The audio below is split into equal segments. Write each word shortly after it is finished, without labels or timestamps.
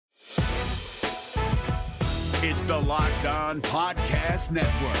It's the Locked On Podcast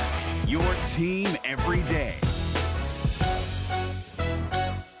Network, your team every day.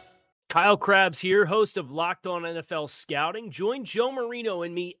 Kyle Krabs here, host of Locked On NFL Scouting. Join Joe Marino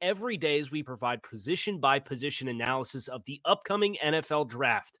and me every day as we provide position-by-position analysis of the upcoming NFL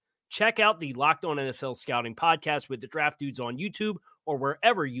Draft. Check out the Locked On NFL Scouting podcast with the Draft Dudes on YouTube or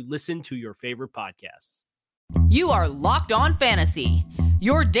wherever you listen to your favorite podcasts. You are Locked On Fantasy,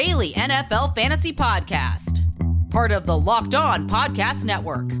 your daily NFL fantasy podcast. Part of the Locked On Podcast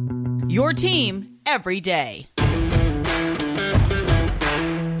Network, your team every day.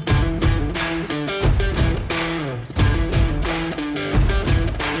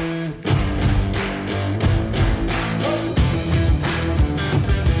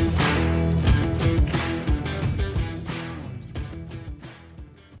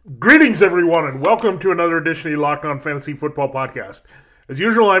 Greetings, everyone, and welcome to another edition of the Locked On Fantasy Football Podcast. As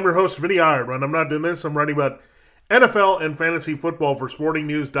usual, I'm your host, Vinny Iyer, and I'm not doing this. I'm writing about NFL and fantasy football for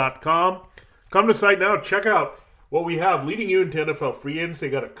SportingNews.com. Come to the site now, check out what we have leading you into NFL free agents. They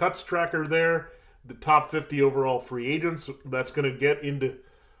got a cuts tracker there, the top 50 overall free agents. That's going to get into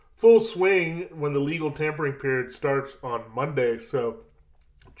full swing when the legal tampering period starts on Monday. So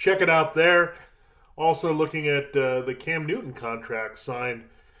check it out there. Also looking at the Cam Newton contract signed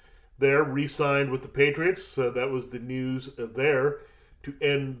there, re-signed with the Patriots. So that was the news there to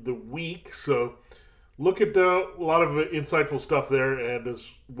end the week. So look at a lot of insightful stuff there, and as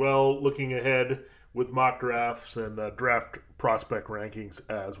well looking ahead with mock drafts and draft prospect rankings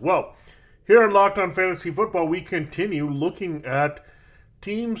as well. Here on Locked On Fantasy Football, we continue looking at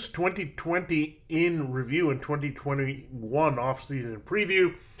teams 2020 in review and 2021 offseason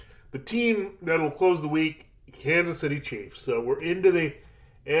preview. The team that'll close the week, Kansas City Chiefs. So we're into the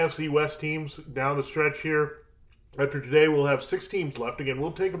AFC West teams down the stretch here. After today, we'll have 6 teams left. Again,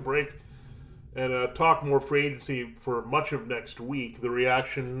 we'll take a break and talk more free agency for much of next week, the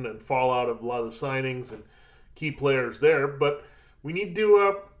reaction and fallout of a lot of the signings and key players there. But we need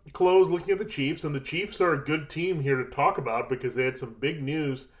to close looking at the Chiefs, and the Chiefs are a good team here to talk about because they had some big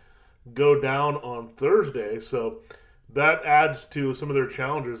news go down on Thursday. So that adds to some of their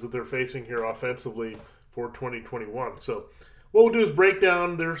challenges that they're facing here offensively for 2021. So what we'll do is break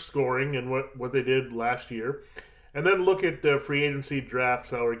down their scoring and what they did last year, and then look at free agency, draft,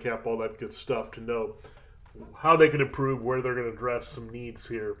 salary cap, all that good stuff to know how they can improve, where they're going to address some needs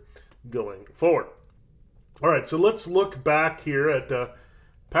here going forward. All right, so let's look back here at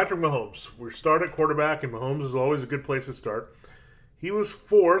Patrick Mahomes. We start at quarterback, and Mahomes is always a good place to start. He was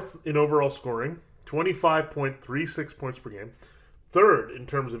 4th in overall scoring, 25.36 points per game. 3rd in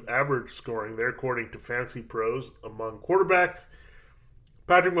terms of average scoring there, according to Fantasy Pros, among quarterbacks.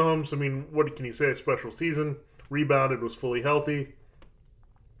 Patrick Mahomes, I mean, what can you say? A special season. Rebounded, was fully healthy.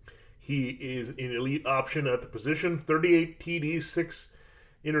 He is an elite option at the position. 38 TDs, 6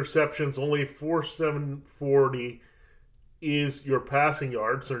 interceptions, only 4,740 is your passing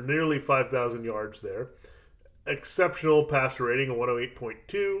yards, so nearly 5,000 yards there. Exceptional passer rating of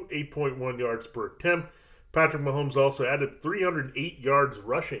 108.2, 8.1 yards per attempt. Patrick Mahomes also added 308 yards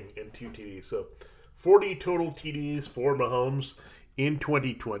rushing and 2 TDs. So 40 total TDs for Mahomes in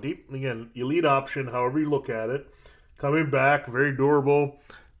 2020. Again, elite option, however you look at it. Coming back, very durable.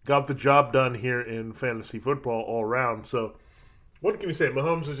 Got the job done here in fantasy football all around. So what can you say?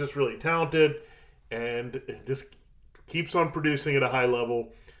 Mahomes is just really talented and just keeps on producing at a high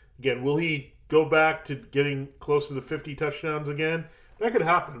level. Again, will he go back to getting close to the 50 touchdowns again? That could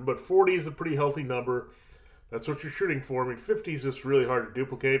happen, but 40 is a pretty healthy number. That's what you're shooting for. I mean, 50 is just really hard to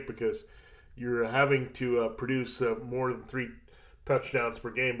duplicate because you're having to produce more than 3 touchdowns per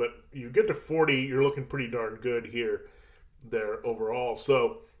game. But you get to 40, you're looking pretty darn good there overall.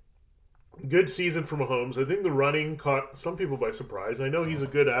 So, good season for Mahomes. I think the running caught some people by surprise. I know he's a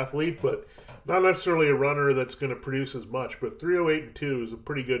good athlete, but not necessarily a runner that's going to produce as much. But 308 and 2 is a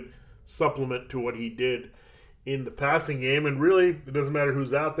pretty good supplement to what he did in the passing game, and really, it doesn't matter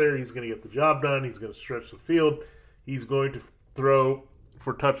who's out there. He's going to get the job done. He's going to stretch the field. He's going to throw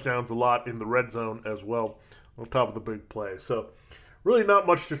for touchdowns a lot in the red zone as well, on top of the big play. So, really not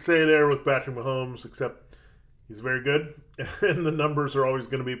much to say there with Patrick Mahomes, except he's very good, and the numbers are always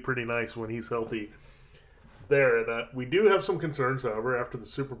going to be pretty nice when he's healthy there. And we do have some concerns, however, after the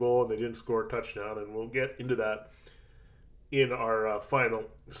Super Bowl, and they didn't score a touchdown, and we'll get into that in our final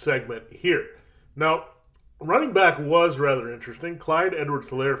segment here. Now, running back was rather interesting. Clyde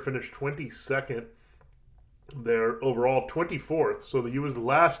Edwards-Helaire finished 22nd there overall, 24th. So he was the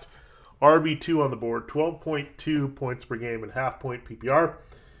last RB2 on the board, 12.2 points per game and half-point PPR.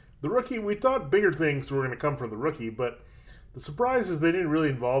 The rookie, we thought bigger things were going to come from the rookie, but the surprise is they didn't really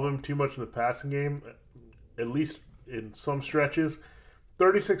involve him too much in the passing game. at least in some stretches.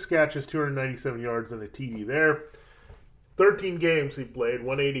 36 catches, 297 yards, and a TD there. 13 games he played,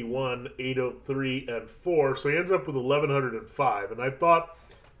 181, 803, and 4. So he ends up with 1,105. And I thought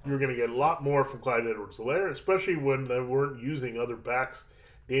you were going to get a lot more from Clyde Edwards-Helaire, especially when they weren't using other backs.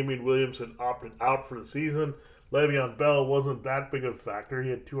 Damian Williams had opted out for the season. Le'Veon Bell wasn't that big of a factor. He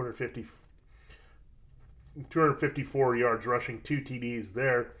had 254 yards rushing, 2 TDs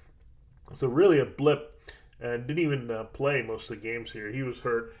there. So really a blip, and didn't even play most of the games here. He was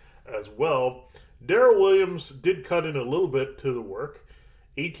hurt as well. Darrell Williams did cut in a little bit to the work.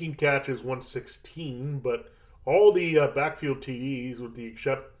 18 catches, 116, but all the backfield TDs, with the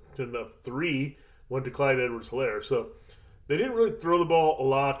exception of 3, went to Clyde Edwards-Helaire. So they didn't really throw the ball a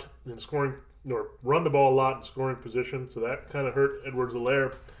lot in scoring, or run the ball a lot in scoring position, so that kind of hurt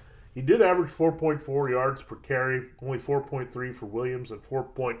Edwards-Helaire. He did average 4.4 yards per carry, only 4.3 for Williams and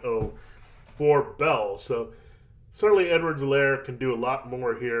 4.0 for Bell. So certainly Edwards-Helaire can do a lot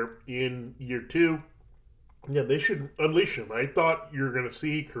more here in year 2. Yeah, they should unleash him. I thought you were going to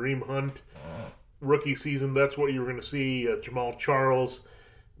see Kareem Hunt rookie season. That's what you were going to see. Jamal Charles.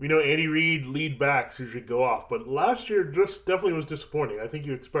 We know Andy Reid lead backs who should go off. But last year just definitely was disappointing. I think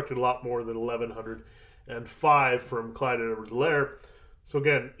you expected a lot more than 1,105 from Clyde Edwards-Helaire. So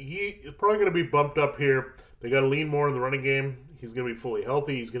again, he is probably going to be bumped up here. They got to lean more in the running game. He's going to be fully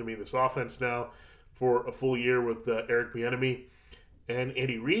healthy. He's going to be in this offense now for a full year with Eric Bieniemy and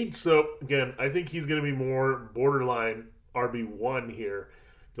Andy Reid. So again, I think he's going to be more borderline RB1 here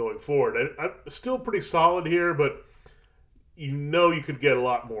going forward. I'm still pretty solid here, but you know you could get a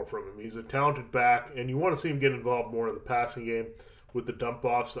lot more from him. He's a talented back, and you want to see him get involved more in the passing game with the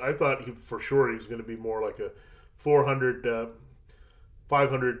dump-offs. I thought for sure he was going to be more like a 400,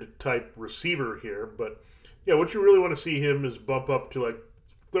 500 type receiver here. But yeah, what you really want to see him is bump up to like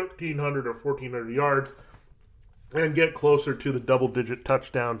 1,300 or 1,400 yards and get closer to the double-digit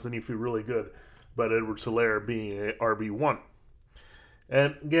touchdowns than you feel really good about Edwards-Helaire being an RB1.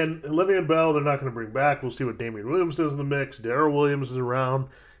 And again, Le'Veon Bell, they're not going to bring back. We'll see what Damian Williams does in the mix. Darrell Williams is around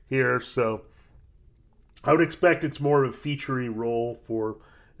here, so I would expect it's more of a featurey role for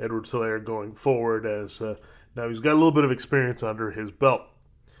Edwards-Helaire going forward, as now he's got a little bit of experience under his belt.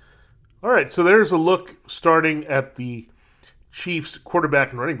 All right, so there's a look starting at the Chiefs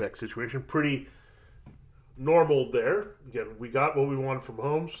quarterback and running back situation. Pretty normal there. Again, we got what we wanted from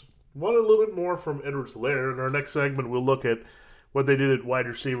Holmes. Wanted a little bit more from Edwards-Helaire. In our next segment, we'll look at what they did at wide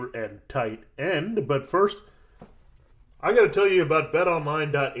receiver and tight end. But first, I got to tell you about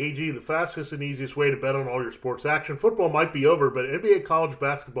betonline.ag, the fastest and easiest way to bet on all your sports action. Football might be over, but NBA, college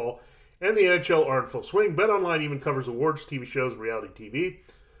basketball, and the NHL are in full swing. BetOnline even covers awards, TV shows, and reality TV.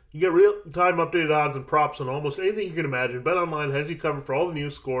 You get real-time updated odds and props on almost anything you can imagine. BetOnline has you covered for all the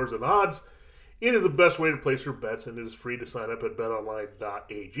news, scores, and odds. It is the best way to place your bets, and it is free to sign up at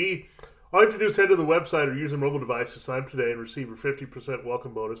betonline.ag. All you have to do is head to the website or use a mobile device to sign up today and receive your 50%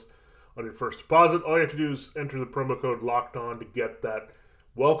 welcome bonus on your first deposit. All you have to do is enter the promo code LOCKEDON to get that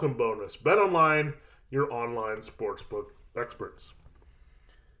welcome bonus. BetOnline, your online sportsbook experts.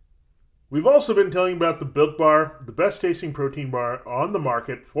 We've also been telling you about the Built Bar, the best tasting protein bar on the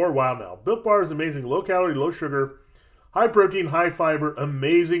market for a while now. Built Bar is amazing, low calorie, low sugar, high protein, high fiber,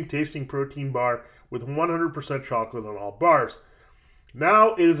 amazing tasting protein bar with 100% chocolate on all bars.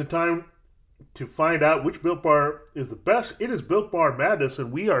 Now it is a time to find out which Built Bar is the best. It is Built Bar Madness,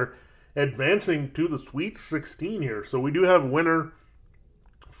 and we are advancing to the Sweet 16 here. So we do have a winner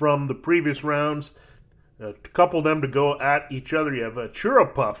from the previous rounds. To couple them to go at each other, you have a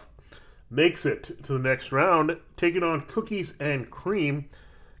Churro Puff. Makes it to the next round, taking on Cookies and Cream.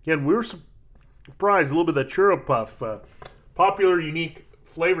 Again, we were surprised a little bit that Churro Puff, popular, unique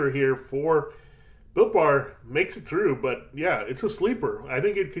flavor here for Built Bar, makes it through. But yeah, it's a sleeper. I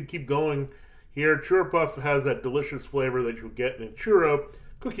think it could keep going here. Churro Puff has that delicious flavor that you'll get in a churro.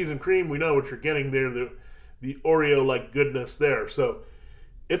 Cookies and Cream, we know what you're getting there, the Oreo-like goodness there. So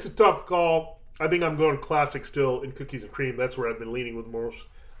it's a tough call. I think I'm going classic still in Cookies and Cream. That's where I've been leaning with most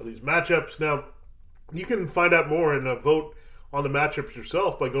of these matchups. Now, you can find out more and vote on the matchups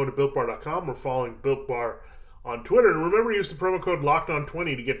yourself by going to BuiltBar.com or following Built Bar on Twitter. And remember, use the promo code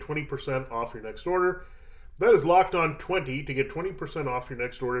LOCKEDON20 to get 20% off your next order. That is LOCKEDON20 to get 20% off your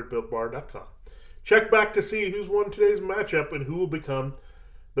next order at BuiltBar.com. Check back to see who's won today's matchup and who will become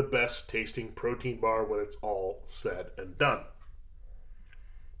the best tasting protein bar when it's all said and done.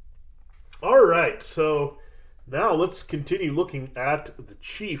 All right, so now let's continue looking at the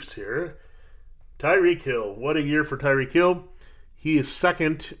Chiefs here. Tyreek Hill. What a year for Tyreek Hill. He is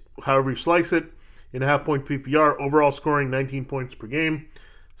second, however you slice it, in half-point PPR. Overall scoring 19 points per game.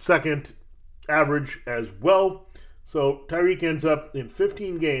 Second, average as well. So Tyreek ends up in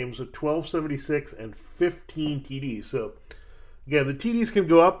 15 games with 1276 and 15 TDs. So again, the TDs can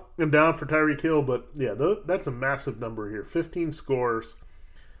go up and down for Tyreek Hill, but yeah, that's a massive number here. 15 scores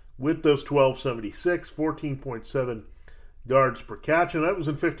with those 1276, 14.7 yards per catch, and that was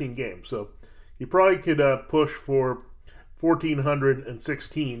in 15 games. So he probably could push for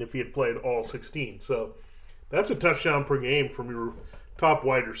 1,416 if he had played all 16. So that's a touchdown per game from your top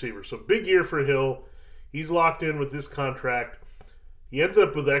wide receiver. So big year for Hill. He's locked in with this contract. He ends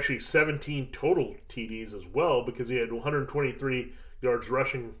up with actually 17 total TDs as well because he had 123 yards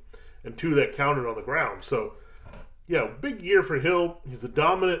rushing and 2 that counted on the ground. So, yeah, big year for Hill. He's a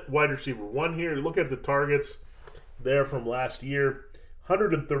dominant wide receiver 1 here. Look at the targets there from last year.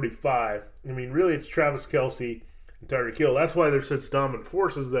 135. I mean, really, it's Travis Kelce and Tyreek Hill. That's why they're such dominant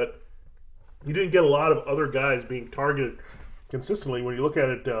forces that you didn't get a lot of other guys being targeted consistently. When you look at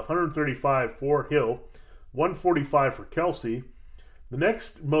it, 135 for Hill, 145 for Kelce. The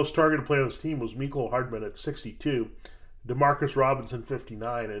next most targeted player on this team was Mecole Hardman at 62, Demarcus Robinson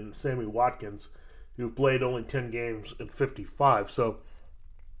 59, and Sammy Watkins, who played only 10 games at 55. So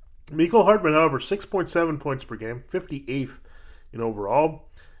Mecole Hardman, however, 6.7 points per game, 58th in overall.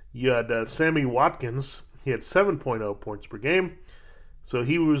 You had Sammy Watkins. He had 7.0 points per game. So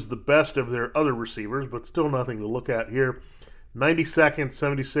he was the best of their other receivers, but still nothing to look at here. 92nd,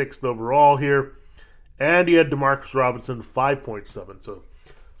 76th overall here. And he had Demarcus Robinson, 5.7. So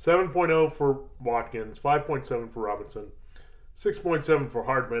 7.0 for Watkins, 5.7 for Robinson, 6.7 for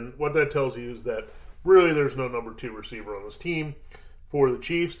Hardman. What that tells you is that really there's no number 2 receiver on this team. For the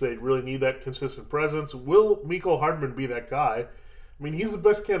Chiefs, they really need that consistent presence. Will Mecole Hardman be that guy? I mean, he's the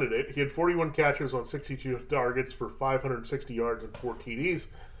best candidate. He had 41 catches on 62 targets for 560 yards and 4 TDs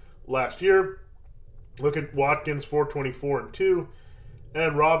last year. Look at Watkins, 424 and 2.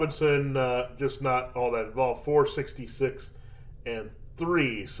 And Robinson, just not all that involved, 466 and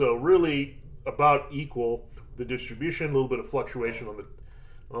 3. So really about equal the distribution. A little bit of fluctuation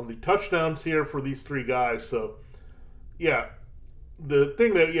on the touchdowns here for these 3 guys. So yeah, the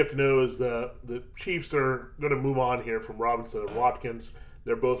thing that you have to know is the Chiefs are going to move on here from Robinson and Watkins.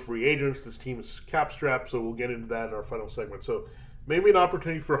 They're both free agents. This team is cap strapped, so we'll get into that in our final segment. So maybe an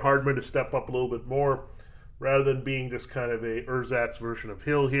opportunity for Hardman to step up a little bit more, rather than being just kind of a ersatz version of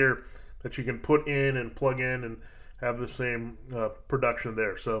Hill here that you can put in and plug in and have the same production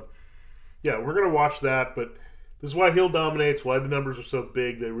there. So, yeah, we're going to watch that, but this is why Hill dominates, why the numbers are so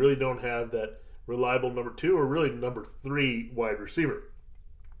big. They really don't have that reliable number 2 or really number 3 wide receiver.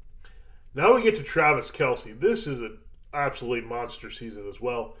 Now we get to Travis Kelce. This is an absolutely monster season as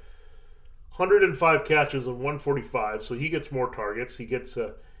well. 105 catches and 145, so he gets more targets. He gets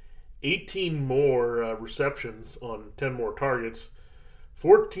 18 more receptions on 10 more targets.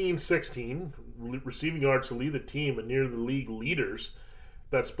 14-16 receiving yards to lead the team and near the league leaders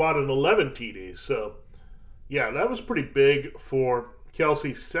that spotted 11 TDs. So, yeah, that was pretty big for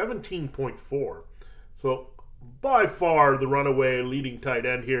Kelce, 17.4. So, by far the runaway leading tight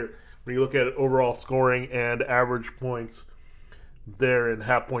end here when you look at overall scoring and average points there in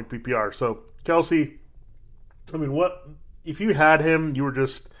half-point PPR. So, Kelce, I mean, what if you had him, you were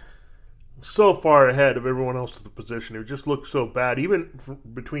just so far ahead of everyone else to the position. It just looked so bad. Even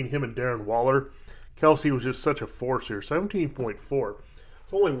between him and Darren Waller, Kelce was just such a force here. 17.4.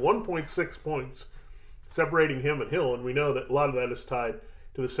 It's only 1.6 points separating him and Hill, and we know that a lot of that is tied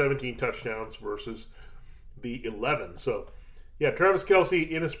to the 17 touchdowns versus the 11. So, yeah, Travis Kelce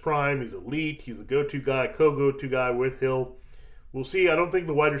in his prime. He's elite. He's a go-to guy, co-go-to guy with Hill. We'll see. I don't think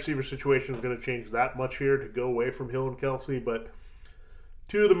the wide receiver situation is going to change that much here to go away from Hill and Kelce, but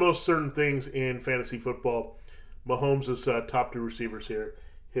 2 of the most certain things in fantasy football. Mahomes' top 2 receivers here,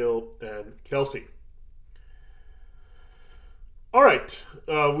 Hill and Kelce. All right,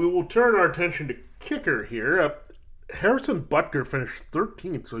 we will turn our attention to kicker here. Harrison Butker finished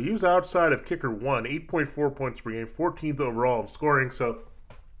 13th, so he was outside of kicker 1, 8.4 points per game, 14th overall in scoring. So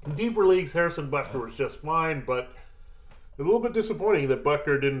in deeper leagues, Harrison Butker was just fine, but a little bit disappointing that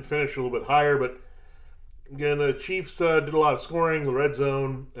Butker didn't finish a little bit higher, but again, the Chiefs did a lot of scoring, the red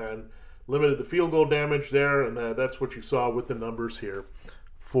zone, and limited the field goal damage there, and that's what you saw with the numbers here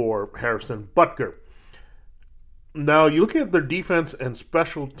for Harrison Butker. Now, you look at their defense and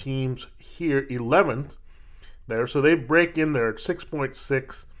special teams here, 11th there, so they break in there at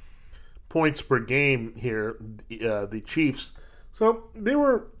 6.6 points per game here, the Chiefs. So they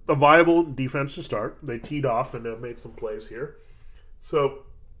were a viable defense to start. They teed off and made some plays here. So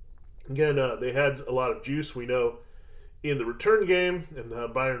again, they had a lot of juice, we know, in the return game,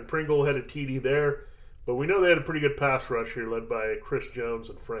 and Byron Pringle had a TD there. But we know they had a pretty good pass rush here led by Chris Jones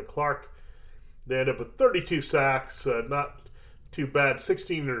and Frank Clark. They end up with 32 sacks, not too bad,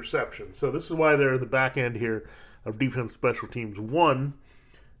 16 interceptions. So this is why they're the back end here of defense special teams 1.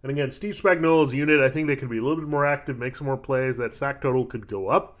 And again, Steve Spagnuolo's unit, I think they can be a little bit more active, make some more plays. That sack total could go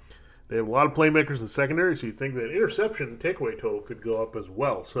up. They have a lot of playmakers in the secondary, so you'd think that interception and takeaway total could go up as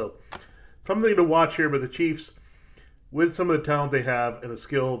well. So something to watch here, but the Chiefs, with some of the talent they have and the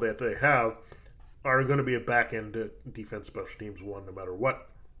skill that they have, are going to be a back-end defense special teams 1 no matter what.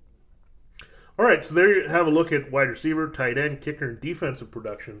 All right, so there you have a look at wide receiver, tight end, kicker, and defensive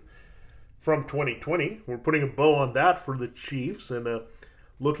production from 2020. We're putting a bow on that for the Chiefs, and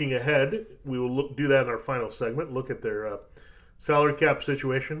looking ahead, we will do that in our final segment, look at their salary cap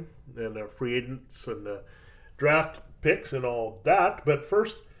situation and free agents and draft picks and all that. But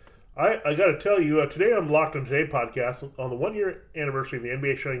first, I got to tell you, today on Locked On Today podcast, on the 1-year anniversary of the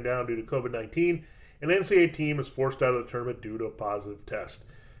NBA shutting down due to COVID-19, an NCAA team is forced out of the tournament due to a positive test.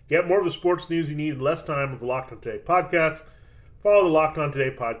 Get more of the sports news you need in less time with the Locked On Today podcast. Follow the Locked On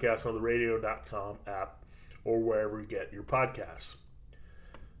Today podcast on the radio.com app or wherever you get your podcasts.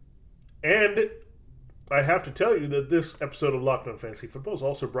 And I have to tell you that this episode of Locked On Fantasy Football is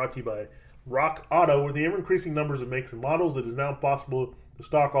also brought to you by Rock Auto. With the ever-increasing numbers of makes and models, it is now possible to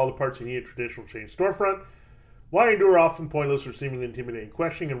stock all the parts you need at a traditional chain storefront. Why endure often pointless or seemingly intimidating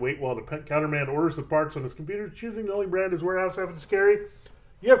questioning and wait while the counterman orders the parts on his computer, choosing the only brand his warehouse happens to carry?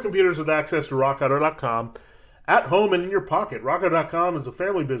 You have computers with access to RockAuto.com at home and in your pocket. RockAuto.com is a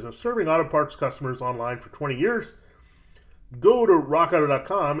family business serving auto parts customers online for 20 years. Go to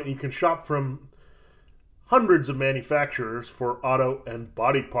RockAuto.com and you can shop from hundreds of manufacturers for auto and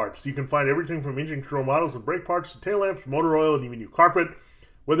body parts. You can find everything from engine control models and brake parts to tail lamps, motor oil, and even new carpet.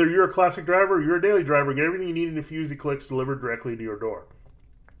 Whether you're a classic driver or you're a daily driver, get everything you need in a few easy clicks delivered directly to your door.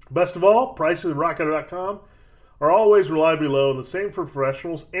 Best of all, prices at RockAuto.com are always reliably low, and the same for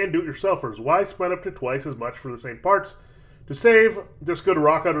professionals and do-it-yourselfers. Why spend up to twice as much for the same parts? To save, just go to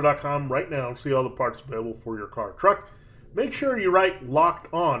RockAuto.com right now and see all the parts available for your car or truck. Make sure you write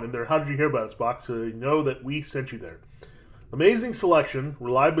Locked On in their How Did You Hear About Us box so you know that we sent you there. Amazing selection,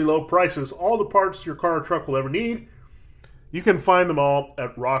 reliably low prices, all the parts your car or truck will ever need. You can find them all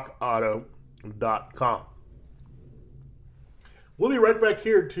at RockAuto.com. We'll be right back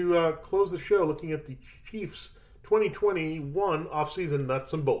here to close the show looking at the Chiefs' 2021 offseason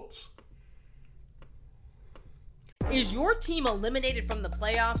nuts and bolts. Is your team eliminated from the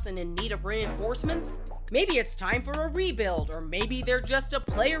playoffs and in need of reinforcements? Maybe it's time for a rebuild, or maybe they're just a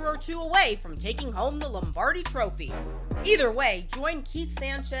player or two away from taking home the Lombardi Trophy. Either way, join Keith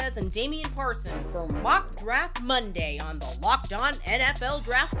Sanchez and Damian Parson for Mock Draft Monday on the Locked On NFL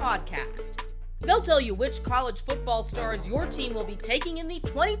Draft Podcast. They'll tell you which college football stars your team will be taking in the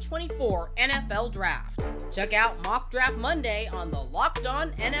 2024 NFL Draft. Check out Mock Draft Monday on the Locked On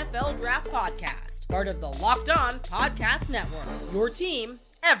NFL Draft Podcast, part of the Locked On Podcast Network, your team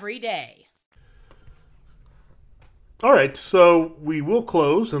every day. All right, so we will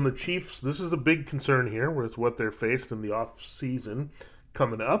close, and the Chiefs, this is a big concern here with what they're faced in the offseason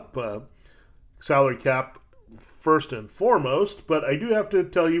coming up. Salary cap first and foremost, but I do have to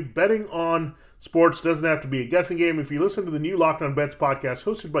tell you, betting on sports doesn't have to be a guessing game. If you listen to the new Locked On Bets podcast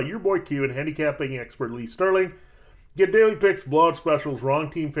hosted by your boy Q and handicapping expert Lee Sterling, get daily picks, blowout specials, wrong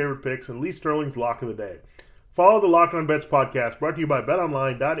team favorite picks, and Lee Sterling's lock of the day. Follow the Locked On Bets podcast brought to you by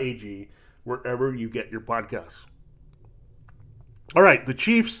betonline.ag wherever you get your podcasts. All right, the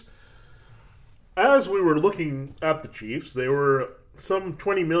Chiefs, as we were looking at the Chiefs, they were some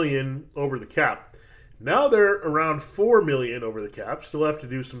 $20 million over the cap. Now they're around $4 million over the cap. Still have to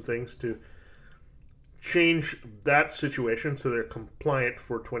do some things to change that situation so they're compliant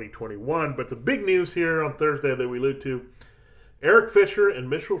for 2021. But the big news here on Thursday that we allude to, Eric Fisher and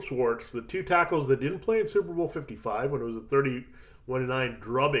Mitchell Schwartz, the two tackles that didn't play in Super Bowl 55 when it was a 31-9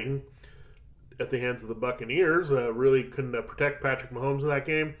 drubbing at the hands of the Buccaneers, really couldn't protect Patrick Mahomes in that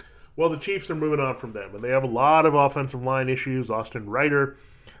game. Well, the Chiefs are moving on from them, and they have a lot of offensive line issues. Austin Reiter,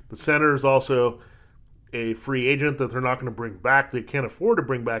 the center, is also a free agent that they're not going to bring back. They can't afford to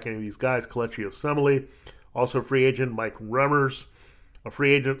bring back any of these guys. Kelechi Osemele, also free agent. Mike Rummers, a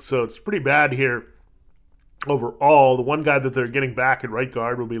free agent. So it's pretty bad here overall. The one guy that they're getting back at right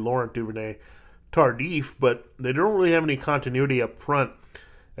guard will be Laurent Duvernay-Tardif, but they don't really have any continuity up front.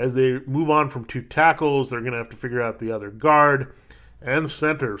 As they move on from two tackles, they're going to have to figure out the other guard and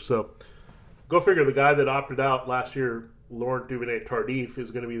center. So go figure, the guy that opted out last year, Laurent Duvernay-Tardif, is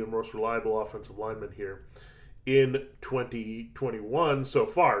going to be the most reliable offensive lineman here in 2021 so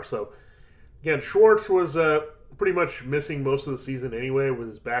far. So, again, Schwartz was pretty much missing most of the season anyway with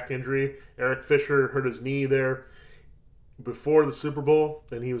his back injury. Eric Fisher hurt his knee there before the Super Bowl,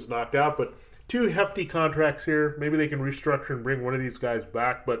 and he was knocked out. But 2 hefty contracts here. Maybe they can restructure and bring one of these guys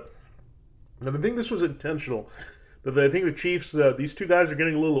back, but I think this was intentional. That I think the Chiefs, these 2 guys are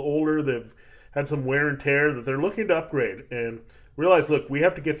getting a little older. They've had some wear and tear that they're looking to upgrade and realize, look, we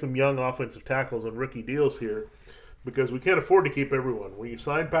have to get some young offensive tackles on rookie deals here because we can't afford to keep everyone. When you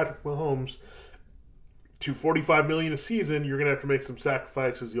sign Patrick Mahomes to $45 million a season, you're going to have to make some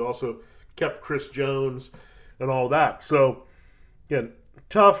sacrifices. You also kept Chris Jones and all that. So, again,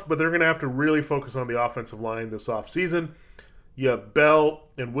 tough, but they're going to have to really focus on the offensive line this offseason. You have Bell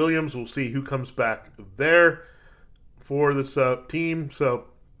and Williams. We'll see who comes back there for this team. So,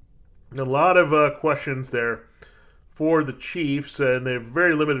 a lot of questions there for the Chiefs, and they have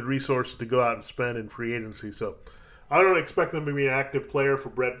very limited resources to go out and spend in free agency. So, I don't expect them to be an active player for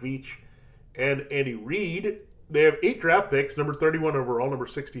Brett Veach and Andy Reid. They have 8 draft picks, number 31 overall, number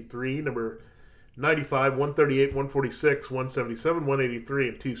 63, number 95, 138, 146, 177, 183,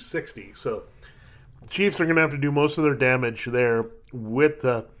 and 260. So the Chiefs are going to have to do most of their damage there with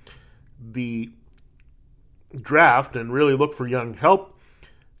the draft and really look for young help.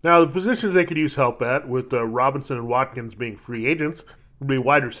 Now, the positions they could use help at, with Robinson and Watkins being free agents, would be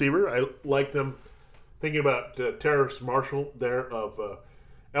wide receiver. I like them thinking about Terrace Marshall there of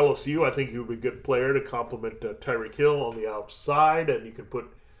LSU. I think he would be a good player to complement Tyreek Hill on the outside, and you can put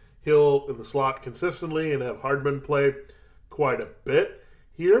Hill in the slot consistently and have Hardman play quite a bit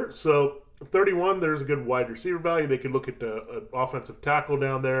here. So 31, there's a good wide receiver value. They could look at an offensive tackle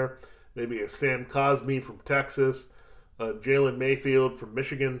down there, maybe a Sam Cosmi from Texas, Jalen Mayfield from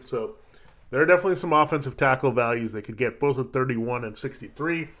Michigan. So there are definitely some offensive tackle values they could get both at 31 and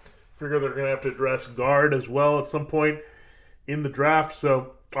 63. Figure they're going to have to address guard as well at some point in the draft.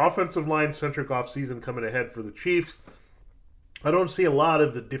 So offensive line centric offseason coming ahead for the Chiefs. I don't see a lot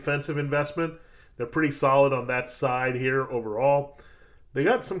of the defensive investment. They're pretty solid on that side here overall. They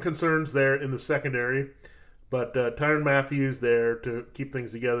got some concerns there in the secondary, but Tyrann Mathieu there to keep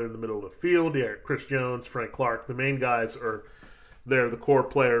things together in the middle of the field. Yeah, Chris Jones, Frank Clark, the main guys are there, the core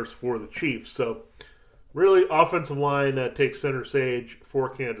players for the Chiefs. So really, offensive line takes center stage for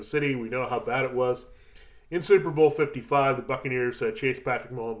Kansas City. We know how bad it was. In Super Bowl 55, the Buccaneers chased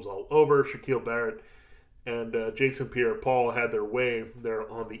Patrick Mahomes all over. Shaquille Barrett and Jason Pierre-Paul had their way there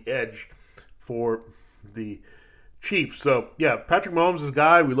on the edge for the Chiefs. So, yeah, Patrick Mahomes is a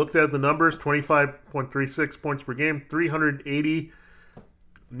guy. We looked at the numbers, 25.36 points per game, 380,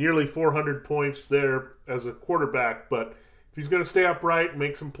 nearly 400 points there as a quarterback. But if he's going to stay upright,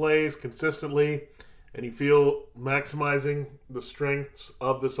 make some plays consistently, and you feel maximizing the strengths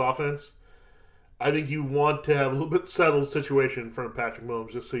of this offense, I think you want to have a little bit settled situation in front of Patrick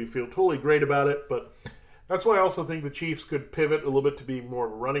Mahomes just so you feel totally great about it. But that's why I also think the Chiefs could pivot a little bit to be more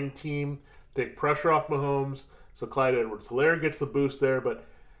of a running team, take pressure off Mahomes, so Clyde Edwards-Helaire gets the boost there. But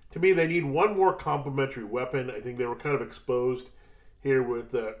to me, they need one more complementary weapon. I think they were kind of exposed here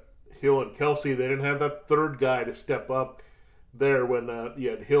with Hill and Kelsey. They didn't have that third guy to step up there when you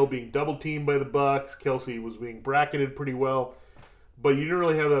had Hill being double-teamed by the Bucs. Kelsey was being bracketed pretty well. But you didn't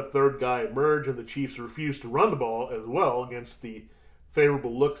really have that third guy emerge, and the Chiefs refused to run the ball as well against the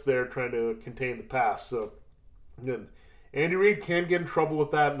favorable looks there trying to contain the pass. So, again, Andy Reid can get in trouble with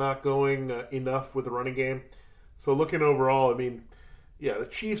that, not going enough with the running game. So looking overall, I mean, yeah, the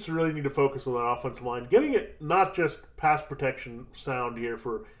Chiefs really need to focus on that offensive line, getting it not just pass protection sound here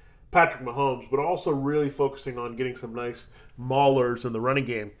for Patrick Mahomes, but also really focusing on getting some nice maulers in the running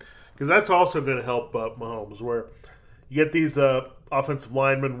game, because that's also going to help Mahomes, where you get these offensive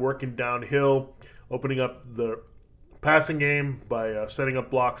linemen working downhill, opening up the passing game by setting up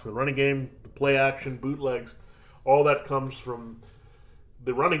blocks in the running game, the play action, bootlegs, all that comes from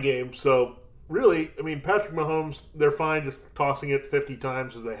the running game. So really, I mean, Patrick Mahomes, they're fine just tossing it 50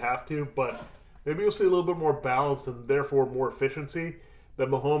 times as they have to, but maybe you'll see a little bit more balance and therefore more efficiency that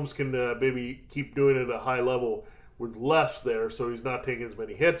Mahomes can maybe keep doing it at a high level with less there, so he's not taking as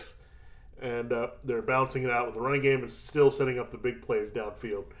many hits. And they're bouncing it out with the running game and still setting up the big plays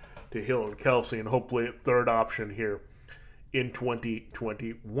downfield to Hill and Kelsey, and hopefully a third option here in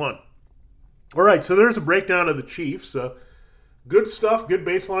 2021. All right, so there's a breakdown of the Chiefs. Good stuff, good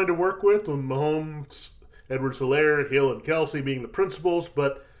baseline to work with Mahomes, Edwards-Helaire, Hill, and Kelsey being the principals,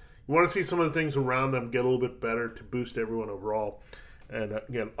 but you want to see some of the things around them get a little bit better to boost everyone overall. And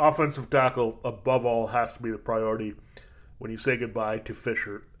again, offensive tackle above all has to be the priority when you say goodbye to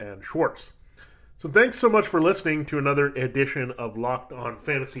Fisher and Schwartz. So thanks so much for listening to another edition of Locked On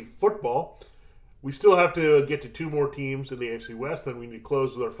Fantasy Football. We still have to get to 2 more teams in the AFC West, then we need to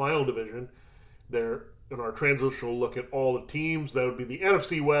close with our final division. There, in our transitional look at all the teams, that would be the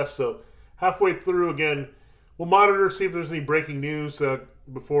NFC West. So halfway through, again, we'll monitor, see if there's any breaking news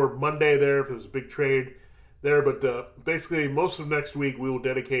before Monday there if there's a big trade there. But basically, most of next week we will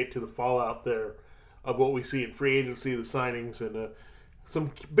dedicate to the fallout there of what we see in free agency, the signings, and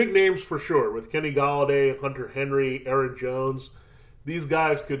some big names for sure with Kenny Golladay, Hunter Henry, Aaron Jones. These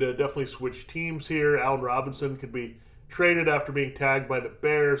guys could definitely switch teams here. Allen Robinson could be traded after being tagged by the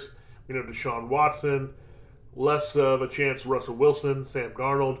Bears. Deshaun Watson, less of a chance Russell Wilson, Sam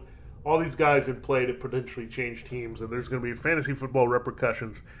Darnold. All these guys in play to potentially change teams, and there's going to be fantasy football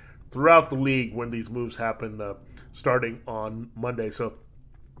repercussions throughout the league when these moves happen starting on Monday. So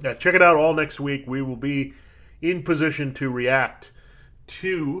check it out all next week. We will be in position to react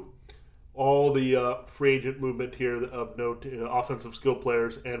to all the free agent movement here of note, offensive skill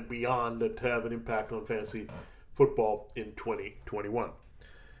players and beyond that have an impact on fantasy football in 2021.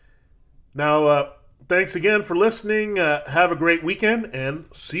 Now, thanks again for listening. Have a great weekend, and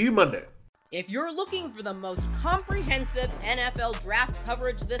see you Monday. If you're looking for the most comprehensive NFL draft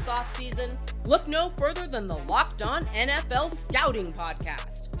coverage this offseason, look no further than the Locked On NFL Scouting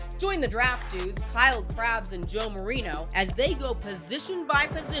Podcast. Join the draft dudes, Kyle Krabs and Joe Marino, as they go position by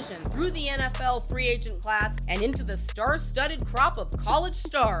position through the NFL free agent class and into the star-studded crop of college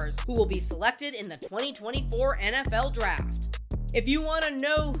stars who will be selected in the 2024 NFL Draft. If you want to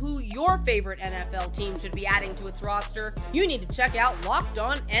know who your favorite NFL team should be adding to its roster, you need to check out Locked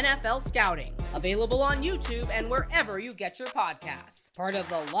On NFL Scouting, available on YouTube and wherever you get your podcasts. Part of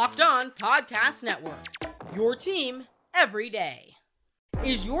the Locked On Podcast Network, your team every day.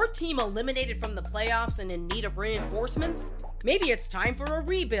 Is your team eliminated from the playoffs and in need of reinforcements? Maybe it's time for a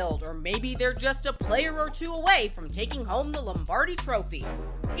rebuild, or maybe they're just a player or two away from taking home the Lombardi Trophy.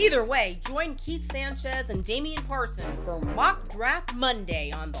 Either way, join Keith Sanchez and Damian Parson for Mock Draft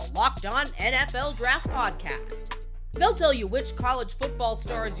Monday on the Locked On NFL Draft Podcast. They'll tell you which college football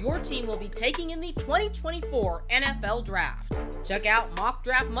stars your team will be taking in the 2024 NFL Draft. Check out Mock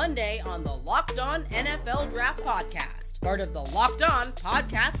Draft Monday on the Locked On NFL Draft Podcast, part of the Locked On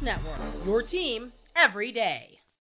Podcast Network, your team every day.